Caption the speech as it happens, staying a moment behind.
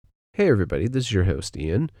Hey everybody, this is your host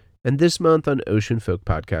Ian, and this month on Ocean Folk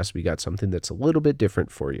Podcast we got something that's a little bit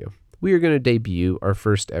different for you. We are going to debut our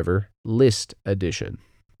first ever list edition.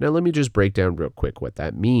 Now let me just break down real quick what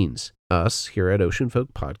that means. Us, here at Ocean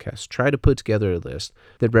Folk Podcast, try to put together a list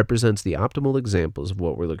that represents the optimal examples of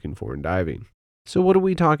what we're looking for in diving. So what are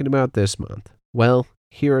we talking about this month? Well,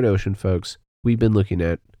 here at Ocean Folks, we've been looking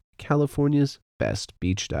at California's best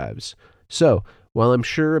beach dives. So, while I'm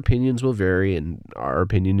sure opinions will vary and our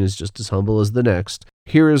opinion is just as humble as the next,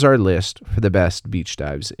 here is our list for the best beach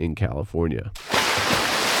dives in California.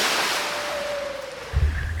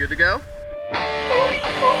 Good to go?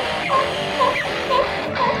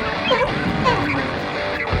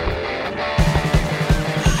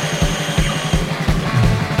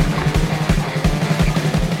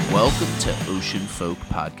 Welcome to Ocean Folk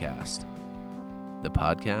Podcast, the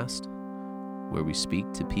podcast where we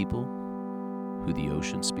speak to people who the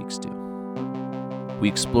ocean speaks to. We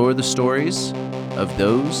explore the stories of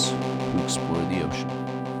those who explore the ocean.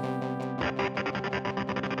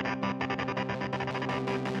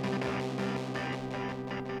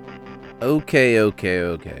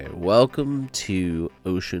 Okay. Welcome to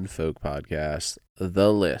Ocean Folk Podcast,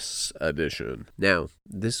 the Lists edition. Now,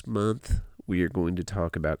 this month we are going to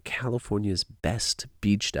talk about California's best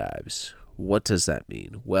beach dives. What does that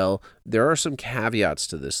mean? Well, there are some caveats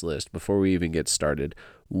to this list before we even get started.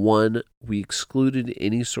 One, we excluded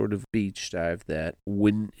any sort of beach dive that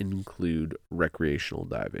wouldn't include recreational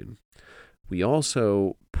diving. We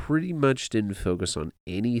also pretty much didn't focus on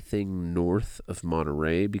anything north of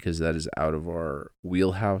Monterey because that is out of our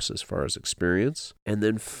wheelhouse as far as experience. And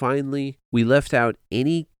then finally, we left out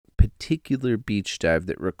any particular beach dive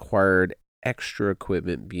that required extra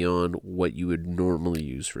equipment beyond what you would normally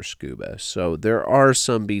use for scuba. So there are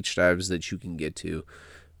some beach dives that you can get to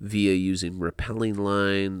via using rappelling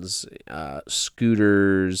lines,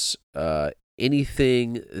 scooters,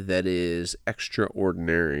 anything that is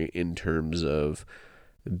extraordinary in terms of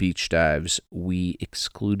beach dives. We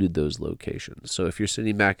excluded those locations. So if you're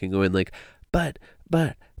sitting back and going like, but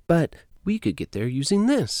we could get there using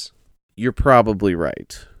this, you're probably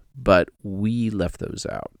right. But we left those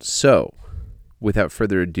out. So without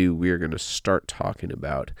further ado, we are going to start talking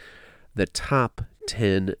about the top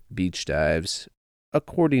 10 beach dives,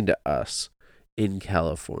 according to us, in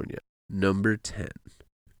California. Number 10,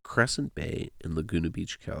 Crescent Bay in Laguna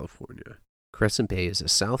Beach, California. Crescent Bay is a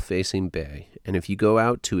south-facing bay, and if you go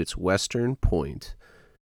out to its western point,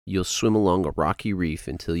 you'll swim along a rocky reef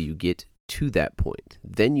until you get to that point.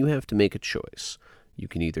 Then you have to make a choice. You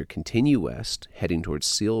can either continue west, heading towards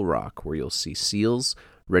Seal Rock, where you'll see seals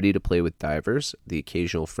ready to play with divers. The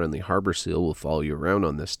occasional friendly harbor seal will follow you around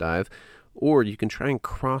on this dive. Or you can try and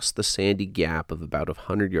cross the sandy gap of about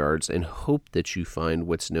 100 yards and hope that you find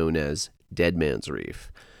what's known as Dead Man's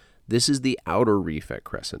Reef. This is the outer reef at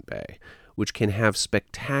Crescent Bay, which can have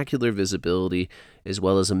spectacular visibility as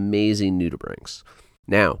well as amazing nudibranchs.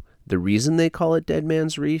 Now, the reason they call it Dead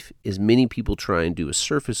Man's Reef is many people try and do a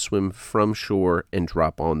surface swim from shore and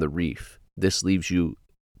drop on the reef. This leaves you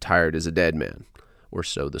tired as a dead man, or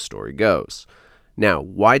so the story goes. Now,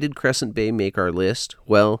 why did Crescent Bay make our list?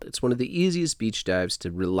 Well, it's one of the easiest beach dives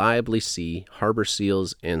to reliably see harbor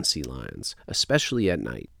seals and sea lions, especially at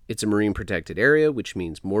night. It's a marine protected area, which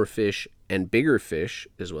means more fish and bigger fish,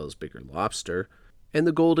 as well as bigger lobster, and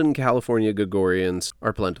the golden California gorgonians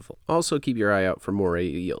are plentiful. Also, keep your eye out for moray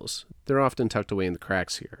eels. They're often tucked away in the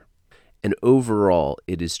cracks here. And overall,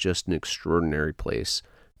 it is just an extraordinary place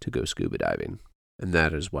to go scuba diving. And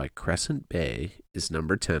that is why Crescent Bay is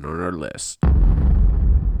number 10 on our list.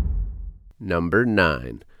 Number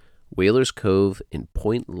 9, Whalers Cove in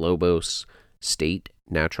Point Lobos State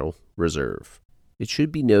Natural Reserve. It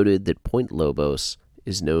should be noted that Point Lobos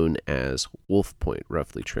is known as Wolf Point,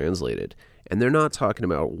 roughly translated. And they're not talking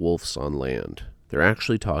about wolves on land. They're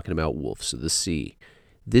actually talking about wolves of the sea.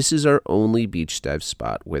 This is our only beach dive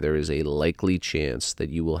spot where there is a likely chance that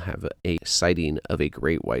you will have a sighting of a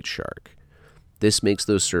great white shark. This makes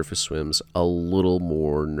those surface swims a little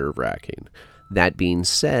more nerve-wracking. That being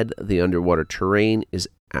said, the underwater terrain is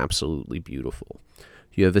absolutely beautiful.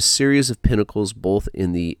 You have a series of pinnacles both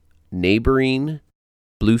in the neighboring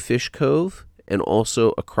Bluefish Cove and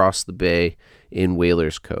also across the bay in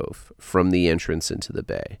Whalers Cove from the entrance into the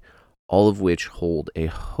bay, all of which hold a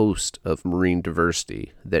host of marine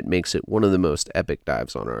diversity that makes it one of the most epic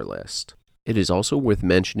dives on our list. It is also worth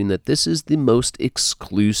mentioning that this is the most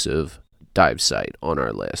exclusive dive site on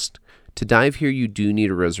our list. To dive here, you do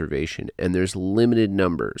need a reservation, and there's limited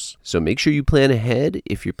numbers. So make sure you plan ahead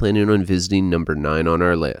if you're planning on visiting number 9 on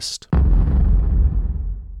our list.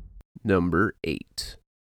 Number 8.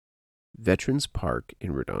 Veterans Park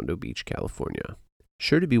in Redondo Beach, California.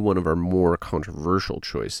 Sure to be one of our more controversial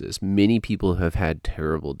choices, many people have had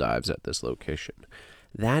terrible dives at this location.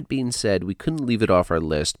 That being said, we couldn't leave it off our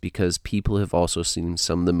list because people have also seen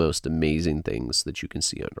some of the most amazing things that you can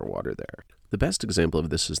see underwater there. The best example of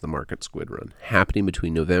this is the Market Squid Run. Happening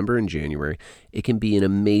between November and January, it can be an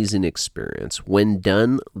amazing experience. When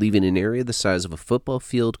done, leaving an area the size of a football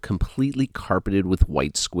field completely carpeted with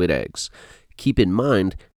white squid eggs. Keep in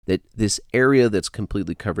mind that this area that's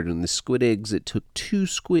completely covered in the squid eggs, it took 2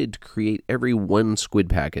 squid to create every 1 squid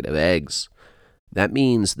packet of eggs. That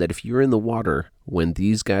means that if you're in the water when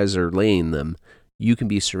these guys are laying them, you can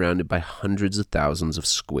be surrounded by hundreds of thousands of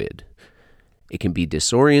squid. It can be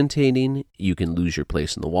disorientating, you can lose your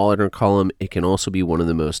place in the water column, it can also be one of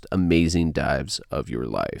the most amazing dives of your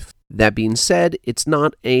life. That being said, it's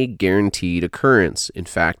not a guaranteed occurrence. In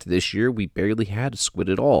fact, this year we barely had a squid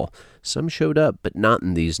at all. Some showed up, but not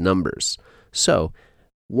in these numbers. So,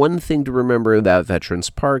 one thing to remember about Veterans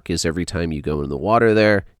Park is every time you go in the water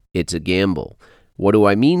there, it's a gamble. What do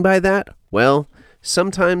I mean by that? Well,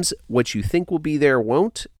 sometimes what you think will be there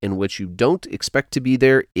won't, and what you don't expect to be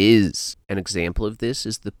there is. An example of this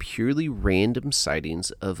is the purely random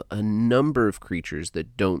sightings of a number of creatures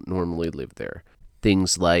that don't normally live there.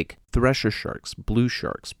 Things like thresher sharks, blue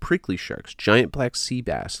sharks, prickly sharks, giant black sea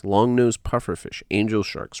bass, long-nosed pufferfish, angel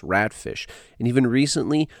sharks, ratfish, and even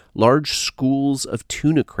recently, large schools of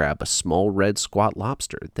tuna crab, a small red squat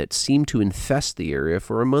lobster that seemed to infest the area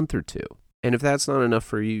for a month or two. And if that's not enough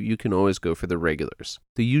for you, you can always go for the regulars.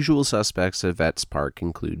 The usual suspects at Vets Park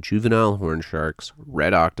include juvenile horn sharks,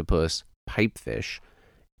 red octopus, pipefish,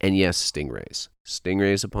 and yes, stingrays.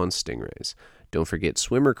 Stingrays upon stingrays. Don't forget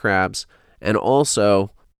swimmer crabs, and also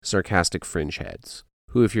sarcastic fringe heads,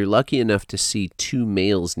 who if you're lucky enough to see 2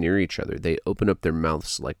 males near each other, they open up their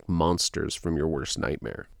mouths like monsters from your worst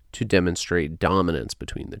nightmare to demonstrate dominance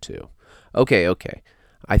between the two. Okay.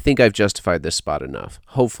 I think I've justified this spot enough.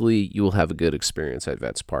 Hopefully you will have a good experience at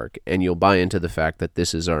Vets Park, and you'll buy into the fact that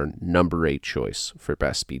this is our number 8 choice for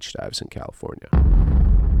best beach dives in California.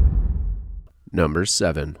 Number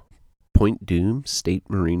 7, Point Dume State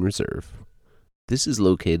Marine Reserve. This is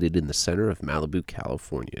located in the center of Malibu,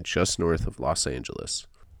 California, just north of Los Angeles.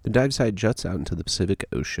 The dive site juts out into the Pacific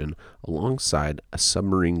Ocean alongside a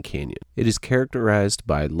submarine canyon. It is characterized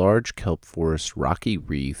by large kelp forest, rocky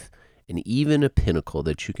reef, and even a pinnacle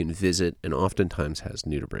that you can visit and oftentimes has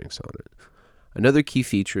nudibranchs on it. Another key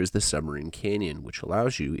feature is the submarine canyon, which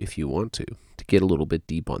allows you, if you want to get a little bit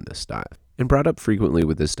deep on this dive. And brought up frequently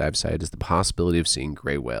with this dive site is the possibility of seeing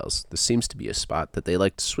gray whales. This seems to be a spot that they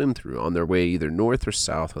like to swim through on their way either north or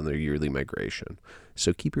south on their yearly migration.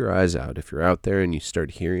 So keep your eyes out if you're out there and you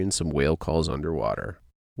start hearing some whale calls underwater.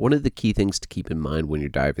 One of the key things to keep in mind when you're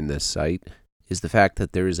diving this site is the fact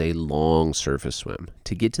that there is a long surface swim.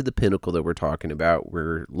 To get to the pinnacle that we're talking about,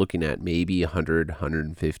 we're looking at maybe 100,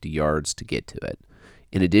 150 yards to get to it.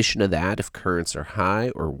 In addition to that, if currents are high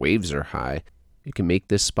or waves are high, it can make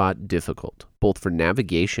this spot difficult, both for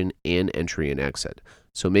navigation and entry and exit.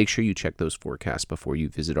 So make sure you check those forecasts before you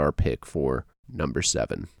visit our pick for number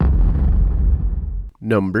 7.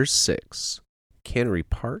 Number 6, Cannery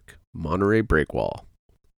Park, Monterey Breakwall.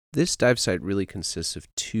 This dive site really consists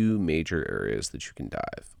of 2 major areas that you can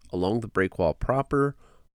dive. Along the breakwall proper,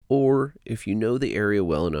 or if you know the area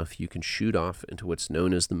well enough, you can shoot off into what's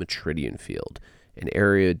known as the Metridian Field, an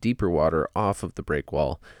area deeper water off of the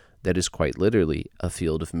breakwall that is quite literally a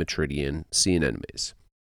field of Metridian sea anemones.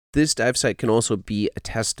 This dive site can also be a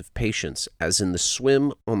test of patience, as in the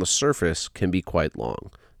swim on the surface can be quite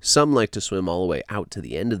long. Some like to swim all the way out to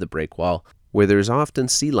the end of the breakwall, where there's often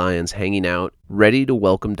sea lions hanging out, ready to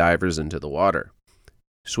welcome divers into the water.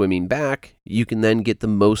 Swimming back, you can then get the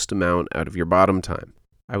most amount out of your bottom time.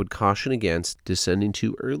 I would caution against descending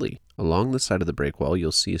too early. Along the side of the breakwall,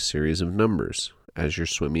 you'll see a series of numbers as you're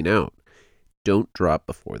swimming out. Don't drop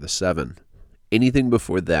before the 7. Anything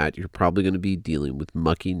before that, you're probably going to be dealing with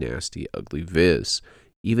mucky, nasty, ugly viz.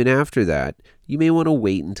 Even after that, you may want to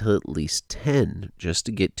wait until at least 10 just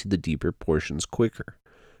to get to the deeper portions quicker.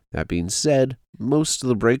 That being said, most of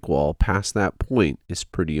the breakwall past that point is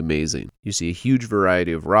pretty amazing. You see a huge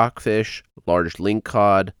variety of rockfish, large link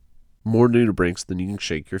cod, more nudibranchs than you can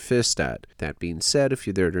shake your fist at. That being said, if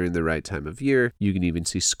you're there during the right time of year, you can even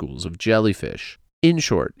see schools of jellyfish. In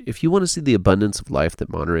short, if you want to see the abundance of life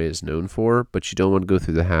that Monterey is known for, but you don't want to go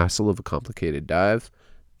through the hassle of a complicated dive,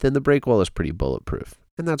 then the breakwall is pretty bulletproof,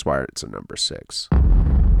 and that's why it's a number 6.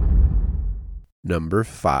 Number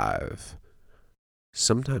 5.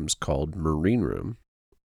 Sometimes called Marine Room,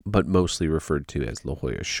 but mostly referred to as La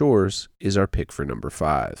Jolla Shores, is our pick for number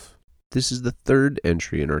 5. This is the third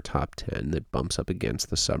entry in our top 10 that bumps up against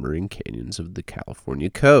the submarine canyons of the California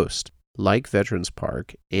coast. Like Veterans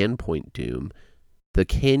Park and Point Dume, the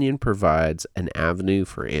canyon provides an avenue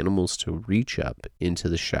for animals to reach up into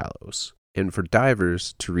the shallows and for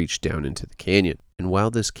divers to reach down into the canyon. And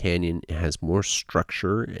while this canyon has more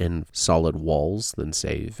structure and solid walls than,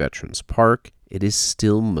 say, Veterans Park, it is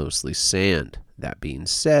still mostly sand. That being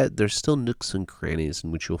said, there's still nooks and crannies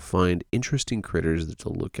in which you'll find interesting critters to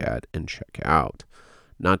look at and check out.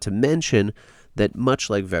 Not to mention that much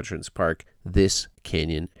like Veterans Park, this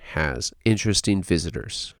canyon has interesting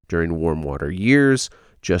visitors. During warm water years,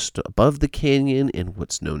 just above the canyon in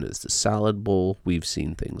what's known as the Salad Bowl, we've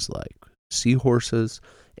seen things like seahorses,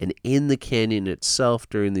 and in the canyon itself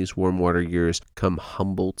during these warm water years come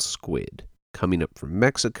Humboldt squid. Coming up from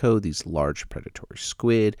Mexico, these large predatory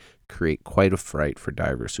squid create quite a fright for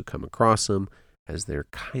divers who come across them, as they're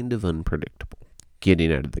kind of unpredictable.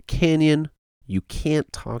 Getting out of the canyon, you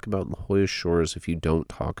can't talk about La Jolla Shores if you don't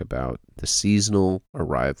talk about the seasonal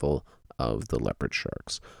arrival of the leopard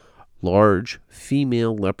sharks. Large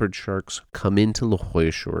female leopard sharks come into La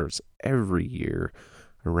Jolla Shores every year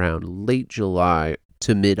around late July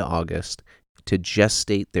to mid-August to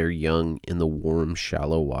gestate their young in the warm,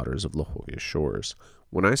 shallow waters of La Jolla Shores.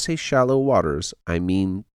 When I say shallow waters, I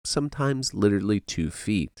mean sometimes literally 2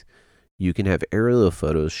 feet. You can have aerial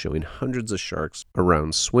photos showing hundreds of sharks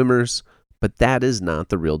around swimmers, but that is not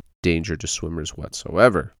the real danger to swimmers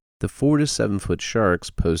whatsoever. The 4 to 7 foot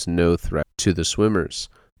sharks pose no threat to the swimmers.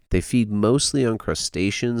 They feed mostly on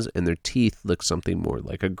crustaceans, and their teeth look something more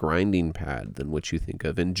like a grinding pad than what you think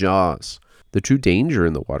of in Jaws. The true danger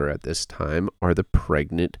in the water at this time are the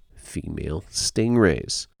pregnant female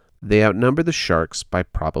stingrays. They outnumber the sharks by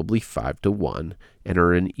probably 5 to 1 and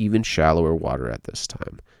are in even shallower water at this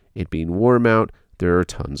time. It being warm out, there are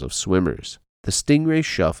tons of swimmers. The stingray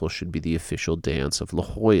shuffle should be the official dance of La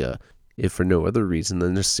Jolla, if for no other reason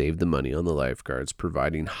than to save the money on the lifeguards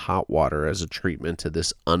providing hot water as a treatment to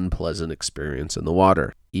this unpleasant experience in the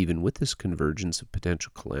water. Even with this convergence of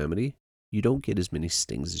potential calamity, you don't get as many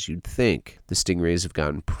stings as you'd think. The stingrays have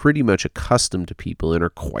gotten pretty much accustomed to people and are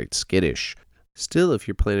quite skittish. Still, if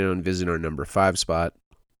you're planning on visiting our number 5 spot,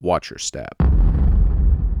 watch your step.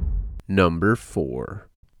 Number 4.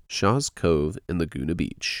 Shaw's Cove and Laguna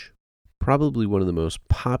Beach. Probably one of the most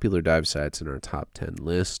popular dive sites in our top 10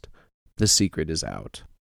 list. The secret is out.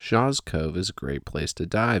 Shaw's Cove is a great place to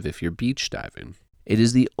dive if you're beach diving. It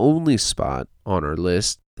is the only spot on our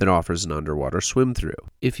list that offers an underwater swim through.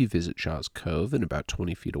 If you visit Shaw's Cove in about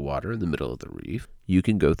 20 feet of water in the middle of the reef, you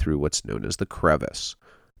can go through what's known as the crevice.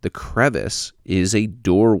 The crevice is a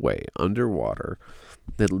doorway underwater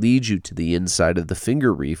that leads you to the inside of the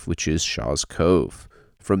finger reef, which is Shaw's Cove.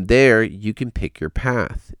 From there, you can pick your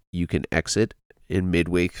path. You can exit in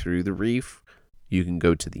midway through the reef, you can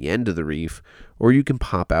go to the end of the reef, or you can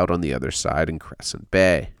pop out on the other side in Crescent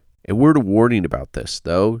Bay. A word of warning about this,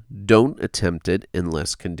 though, don't attempt it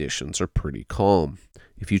unless conditions are pretty calm.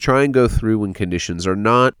 If you try and go through when conditions are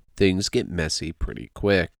not, things get messy pretty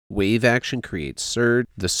quick. Wave action creates surge.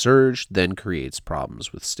 The surge then creates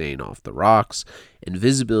problems with staying off the rocks, and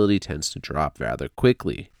visibility tends to drop rather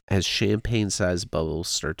quickly. As champagne-sized bubbles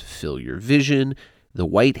start to fill your vision, the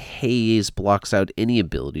white haze blocks out any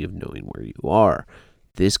ability of knowing where you are.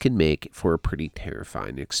 This can make for a pretty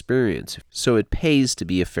terrifying experience, so it pays to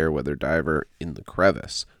be a fair weather diver in the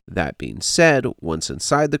crevice. That being said, once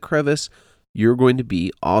inside the crevice, you're going to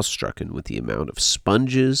be awestrucken with the amount of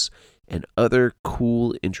sponges and other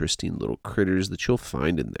cool, interesting little critters that you'll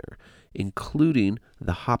find in there, including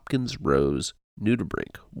the Hopkins Rose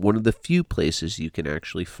nudibranch, one of the few places you can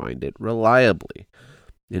actually find it reliably.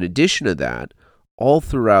 In addition to that, all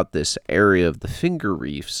throughout this area of the finger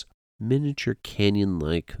reefs, miniature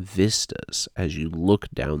canyon-like vistas as you look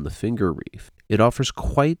down the finger reef. It offers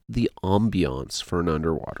quite the ambiance for an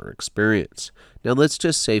underwater experience. Now let's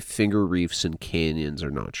just say finger reefs and canyons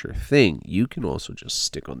are not your thing. You can also just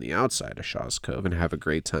stick on the outside of Shaw's Cove and have a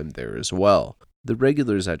great time there as well. The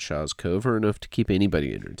regulars at Shaw's Cove are enough to keep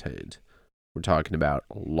anybody entertained. We're talking about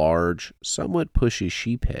a large, somewhat pushy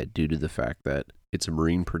sheephead due to the fact that it's a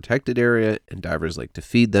marine protected area and divers like to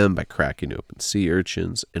feed them by cracking open sea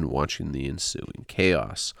urchins and watching the ensuing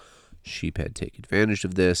chaos. Sheephead take advantage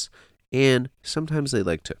of this, and sometimes they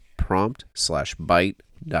like to prompt/bite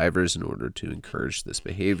divers in order to encourage this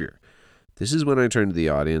behavior. This is when I turn to the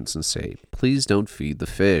audience and say, please don't feed the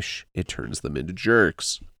fish. It turns them into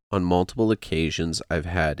jerks. On multiple occasions, I've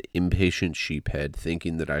had impatient sheephead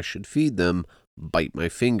thinking that I should feed them bite my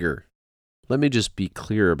finger. Let me just be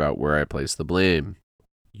clear about where I place the blame.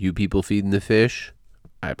 You people feeding the fish?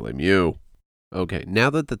 I blame you. Okay, now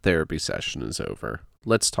that the therapy session is over,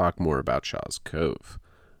 let's talk more about Shaw's Cove.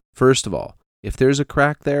 First of all, if there's a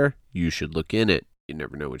crack there, you should look in it. You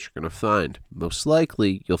never know what you're going to find. Most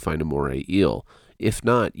likely, you'll find a moray eel. If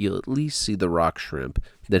not, you'll at least see the rock shrimp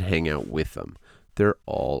that hang out with them. They're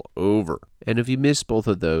all over. And if you miss both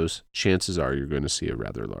of those, chances are you're going to see a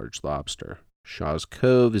rather large lobster. Shaw's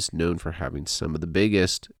Cove is known for having some of the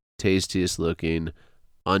biggest, tastiest looking,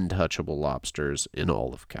 untouchable lobsters in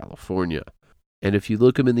all of California. And if you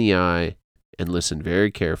look them in the eye and listen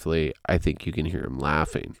very carefully, I think you can hear them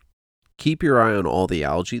laughing. Keep your eye on all the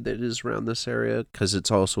algae that is around this area, because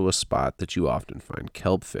it's also a spot that you often find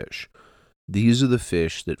kelp fish. These are the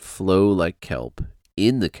fish that flow like kelp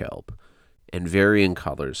in the kelp and vary in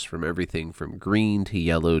colors from everything from green to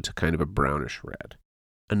yellow to kind of a brownish red.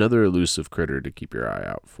 Another elusive critter to keep your eye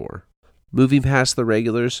out for. Moving past the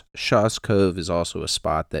regulars, Shaw's Cove is also a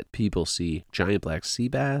spot that people see giant black sea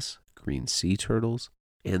bass, green sea turtles,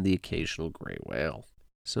 and the occasional gray whale.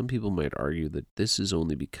 Some people might argue that this is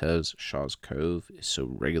only because Shaw's Cove is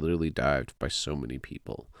so regularly dived by so many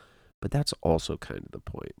people, but that's also kind of the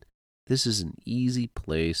point. This is an easy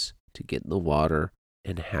place to get in the water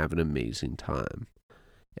and have an amazing time.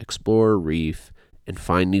 Explore a reef and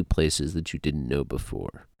find new places that you didn't know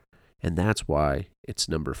before. And that's why it's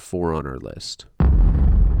number 4 on our list.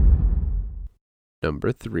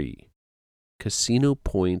 Number 3, Casino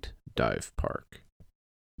Point Dive Park.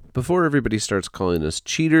 Before everybody starts calling us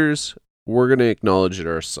cheaters, we're going to acknowledge it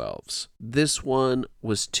ourselves. This one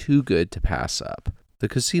was too good to pass up. The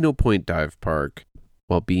Casino Point Dive Park,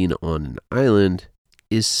 while being on an island,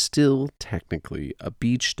 is still technically a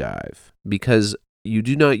beach dive because you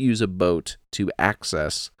do not use a boat to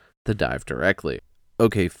access the dive directly.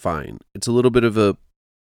 Okay, fine. It's a little bit of a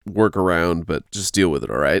workaround, but just deal with it,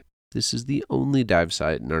 all right? This is the only dive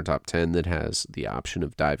site in our top 10 that has the option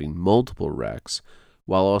of diving multiple wrecks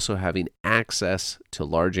while also having access to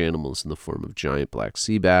large animals in the form of giant black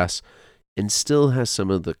sea bass, and still has some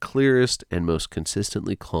of the clearest and most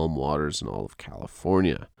consistently calm waters in all of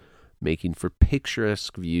California, making for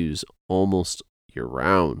picturesque views almost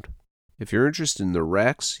year-round. If you're interested in the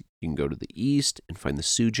wrecks, you can go to the east and find the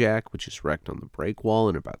Sujack, which is wrecked on the breakwall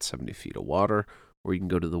in about 70 feet of water, or you can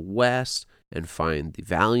go to the west and find the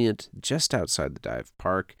Valiant just outside the dive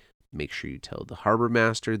park. Make sure you tell the harbor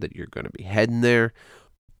master that you're going to be heading there,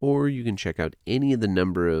 or you can check out any of the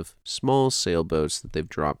number of small sailboats that they've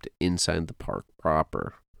dropped inside the park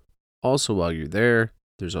proper. Also, while you're there,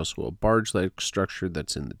 there's also a barge-like structure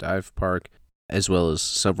that's in the dive park, as well as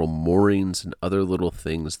several moorings and other little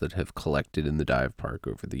things that have collected in the dive park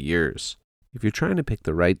over the years. If you're trying to pick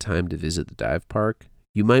the right time to visit the dive park,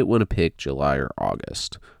 you might want to pick July or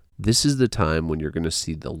August. This is the time when you're going to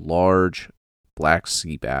see the large black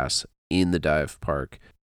sea bass in the dive park,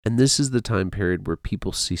 and this is the time period where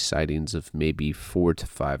people see sightings of maybe 4 to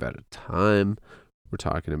 5 at a time. We're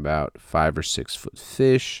talking about 5 or 6 foot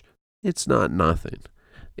fish. It's not nothing.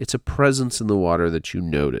 It's a presence in the water that you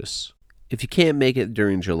notice. If you can't make it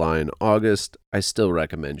during July and August, I still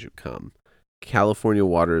recommend you come. California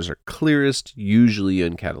waters are clearest, usually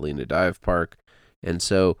in Catalina Dive Park, and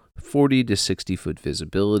so 40 to 60 foot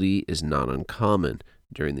visibility is not uncommon.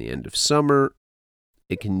 During the end of summer,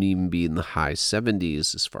 it can even be in the high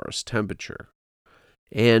 70s as far as temperature.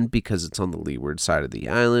 And because it's on the leeward side of the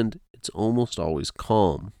island, it's almost always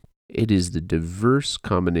calm. It is the diverse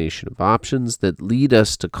combination of options that lead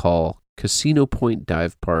us to call Casino Point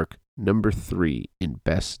Dive Park number 3 in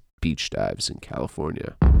best beach dives in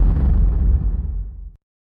California.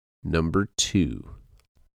 Number 2,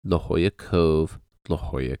 La Jolla Cove, La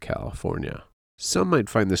Jolla, California. Some might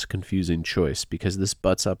find this a confusing choice because this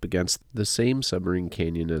butts up against the same submarine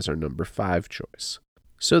canyon as our number 5 choice.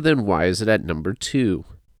 So then why is it at number 2?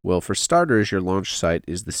 Well, for starters, your launch site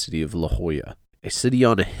is the city of La Jolla, a city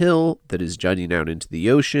on a hill that is jutting out into the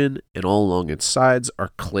ocean, and all along its sides are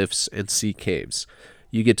cliffs and sea caves.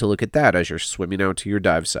 You get to look at that as you're swimming out to your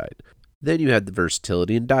dive site. Then you have the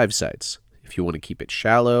versatility in dive sites. If you want to keep it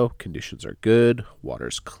shallow, conditions are good,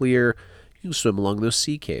 water's clear, you can swim along those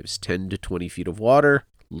sea caves, 10 to 20 feet of water,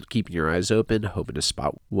 keeping your eyes open, hoping to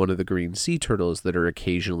spot one of the green sea turtles that are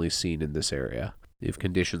occasionally seen in this area. If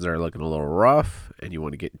conditions are looking a little rough and you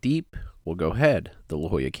want to get deep, well, go ahead. The La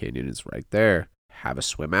Jolla Canyon is right there. Have a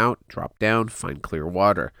swim out, drop down, find clear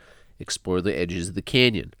water. Explore the edges of the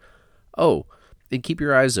canyon. Oh, and keep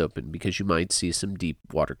your eyes open because you might see some deep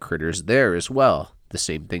water critters there as well. The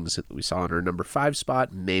same things that we saw in our number 5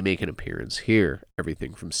 spot may make an appearance here.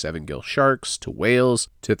 Everything from 7-gill sharks to whales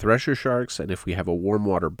to thresher sharks, and if we have a warm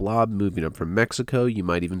water blob moving up from Mexico, you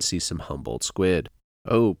might even see some Humboldt squid.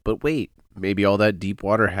 Oh, but wait, Maybe all that deep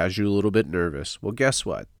water has you a little bit nervous. Well, guess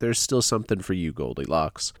what? There's still something for you,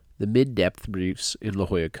 Goldilocks. The mid-depth reefs in La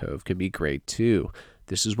Jolla Cove can be great too.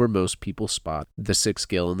 This is where most people spot the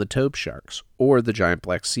six-gill and the taupe sharks, or the giant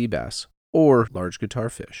black sea bass, or large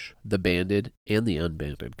guitarfish, the banded and the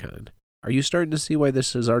unbanded kind. Are you starting to see why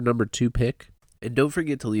this is our number 2 pick? And don't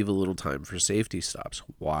forget to leave a little time for safety stops.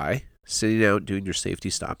 Why? Sitting out doing your safety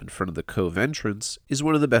stop in front of the cove entrance is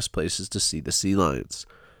one of the best places to see the sea lions.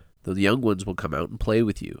 The young ones will come out and play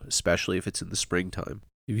with you, especially if it's in the springtime.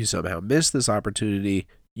 If you somehow miss this opportunity,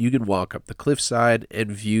 you can walk up the cliffside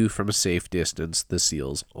and view from a safe distance the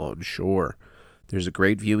seals on shore. There's a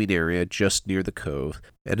great viewing area just near the cove,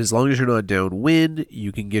 and as long as you're not downwind,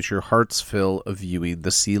 you can get your heart's fill of viewing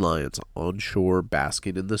the sea lions on shore,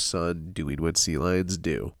 basking in the sun, doing what sea lions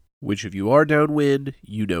do. Which if you are downwind,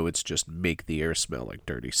 you know it's just make the air smell like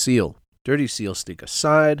dirty seal. Dirty seal stink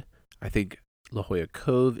aside, I think La Jolla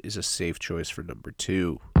Cove is a safe choice for number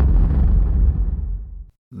 2.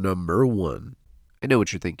 Number 1. I know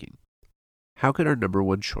what you're thinking. How could our number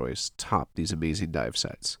 1 choice top these amazing dive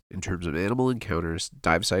sites in terms of animal encounters,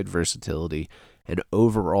 dive site versatility, and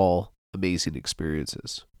overall amazing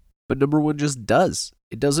experiences? But number 1 just does.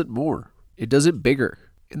 It does it more. It does it bigger.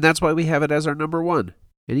 And that's why we have it as our number 1.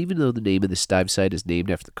 And even though the name of this dive site is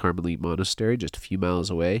named after the Carmelite Monastery just a few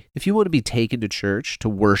miles away, if you want to be taken to church to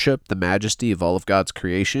worship the majesty of all of God's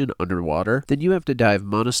creation underwater, then you have to dive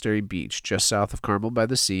Monastery Beach just south of Carmel by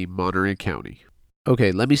the Sea, Monterey County.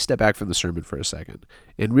 Okay, let me step back from the sermon for a second.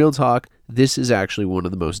 In real talk, this is actually one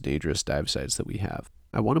of the most dangerous dive sites that we have.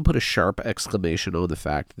 I want to put a sharp exclamation on the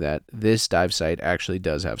fact that this dive site actually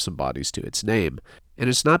does have some bodies to its name. And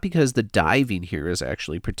it's not because the diving here is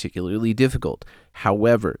actually particularly difficult.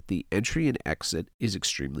 However, the entry and exit is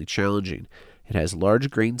extremely challenging. It has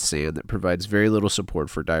large grained sand that provides very little support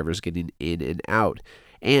for divers getting in and out.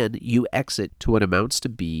 And you exit to what amounts to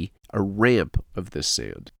be a ramp of this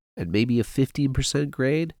sand, and maybe a 15%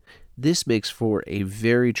 grade. This makes for a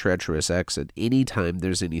very treacherous exit anytime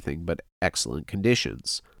there's anything but excellent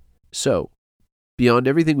conditions. So, beyond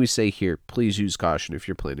everything we say here, please use caution if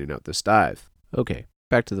you're planning out this dive. Okay,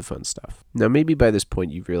 back to the fun stuff. Now, maybe by this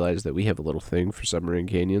point you've realized that we have a little thing for submarine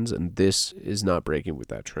canyons, and this is not breaking with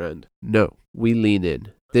that trend. No, we lean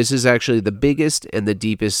in. This is actually the biggest and the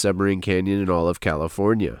deepest submarine canyon in all of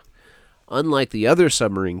California. Unlike the other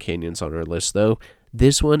submarine canyons on our list, though,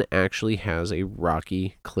 this one actually has a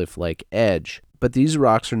rocky, cliff-like edge. But these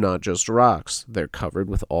rocks are not just rocks. They're covered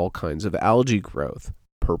with all kinds of algae growth,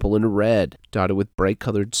 purple and red, dotted with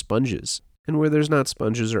bright-colored sponges. And where there's not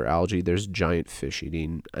sponges or algae, there's giant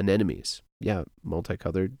fish-eating anemones. Yeah,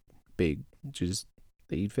 multicolored, big, just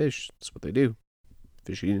they eat fish. That's what they do.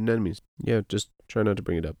 Fish-eating anemones. Yeah, just try not to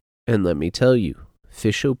bring it up. And let me tell you,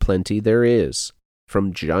 fish o' plenty there is.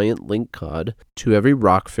 From giant link cod to every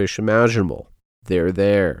rockfish imaginable. They're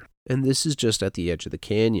there. And this is just at the edge of the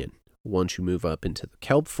canyon. Once you move up into the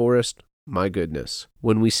kelp forest, my goodness.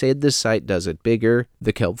 When we say this site does it bigger,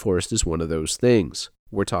 the kelp forest is one of those things.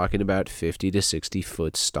 We're talking about 50 to 60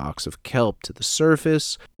 foot stalks of kelp to the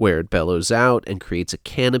surface, where it bellows out and creates a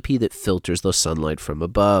canopy that filters the sunlight from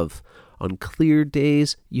above. On clear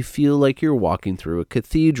days, you feel like you're walking through a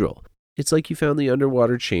cathedral. It's like you found the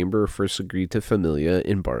underwater chamber for Sagrada Familia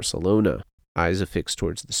in Barcelona. Eyes affixed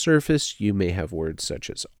towards the surface, you may have words such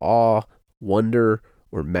as awe, wonder,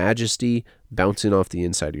 or majesty bouncing off the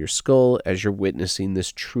inside of your skull as you're witnessing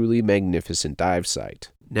this truly magnificent dive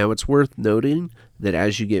site. Now, it's worth noting that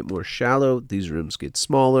as you get more shallow, these rooms get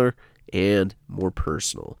smaller and more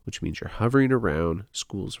personal, which means you're hovering around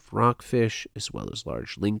schools of rockfish as well as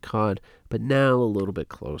large link cod, but now a little bit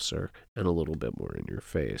closer and a little bit more in your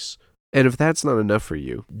face. And if that's not enough for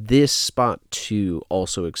you, this spot too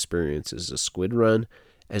also experiences a squid run,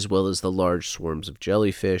 as well as the large swarms of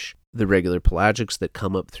jellyfish, the regular pelagics that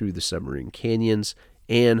come up through the submarine canyons,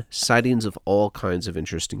 and sightings of all kinds of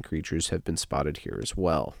interesting creatures have been spotted here as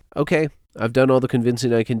well. Okay, I've done all the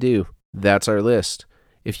convincing I can do. That's our list.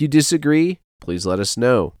 If you disagree, please let us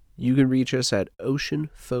know. You can reach us at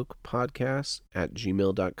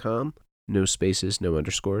oceanfolkpodcast@gmail.com. No spaces, no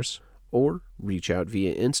underscores. Or reach out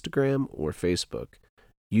via Instagram or Facebook.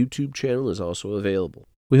 YouTube channel is also available.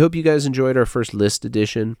 We hope you guys enjoyed our first list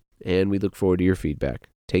edition, and we look forward to your feedback.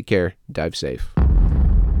 Take care. Dive safe.